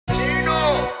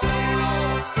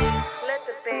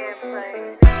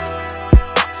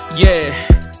Yeah,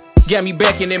 got me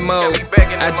back in that mode.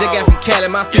 I just got from Cali,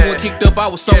 my feet went kicked up, I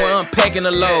was somewhere unpacking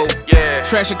the load.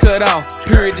 Trash and cut off,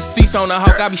 period deceased on the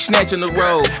hawk, I be snatching the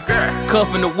road.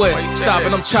 Cuffing the wet,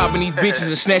 stopping, I'm chopping these bitches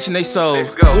and snatching they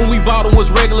souls. When we bought them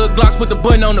was regular Glocks, put the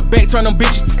button on the back, turn them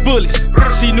bitches to fullest.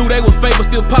 She knew they was fake, but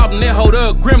still popping that hold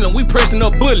up gremlin, we pressing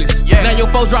up bullets. Now your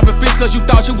folks dropping fists cause you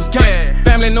thought you was gang.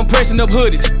 Family and them pressing up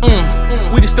hoodies.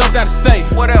 We just stuffed out of safe,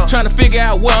 trying to figure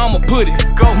out where I'ma put it.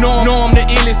 Know I'm the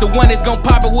illest, the one that's gon'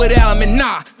 pop it without him. And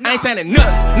nah, I ain't saying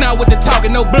nothing, not with the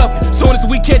talking, no bluffing. Soon as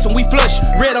we catch him, we flush.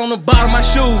 Red on the bottom of my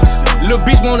shoes. Little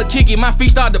bitch wanna kick it, my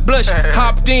feet started to blush.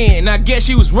 Hopped in, I guess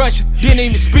she was rushing. Didn't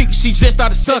even speak, she just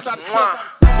started sucking.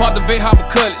 Bought the vet, hopper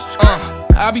cutlets.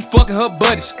 I be fucking her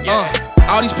buddies.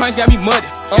 All these pints got me muddy.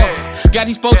 Got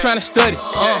these folks trying to study.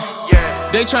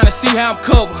 They trying to see how I'm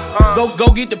covered.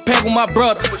 Go get the pack with my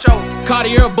brother.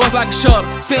 Cartier bust like a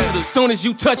shutter. Sensitive, soon as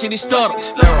you touch it, it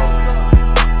stutters.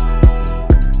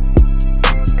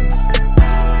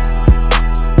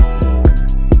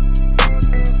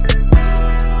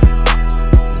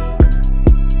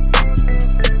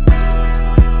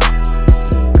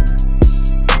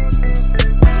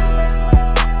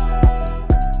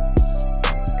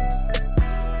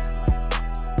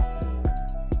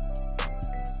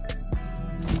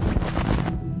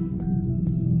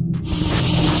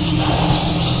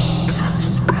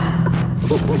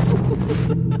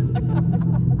 GhosXPro.